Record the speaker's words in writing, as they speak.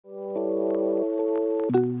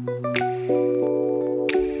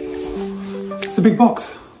It's a big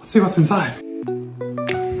box. Let's see what's inside.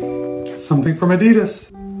 Something from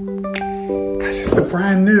Adidas. Guys, it's the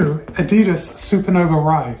brand new Adidas Supernova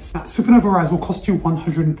Rise. Now, Supernova Rise will cost you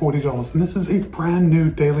 $140, and this is a brand new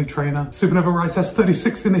daily trainer. Supernova Rise has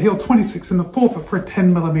 36 in the heel, 26 in the forefoot for a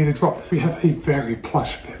 10mm drop. We have a very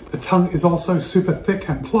plush fit. The tongue is also super thick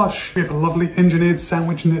and plush. We have a lovely engineered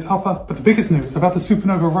sandwich knit upper. But the biggest news about the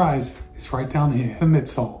Supernova Rise is right down here, the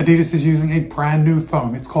midsole. Adidas is using a brand new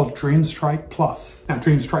foam. It's called Dreamstrike Plus. Now,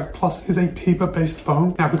 Dreamstrike Plus is a PEBA-based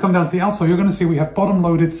foam. Now, if we come down to the outsole, you're gonna see we have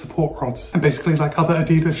bottom-loaded support rods. And basically, like other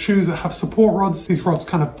Adidas shoes that have support rods, these rods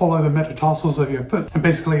kind of follow the metatarsals of your foot. And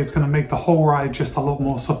basically, it's gonna make the whole ride just a lot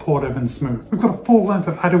more supportive and smooth. We've got a full length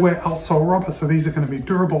of Adidas outsole rubber, so these are gonna be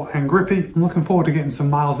durable and grippy. I'm looking forward to getting some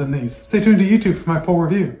miles in these. Stay tuned to YouTube for my full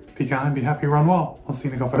review. Be kind, be happy, run well. I'll see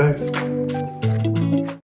you in a couple of days.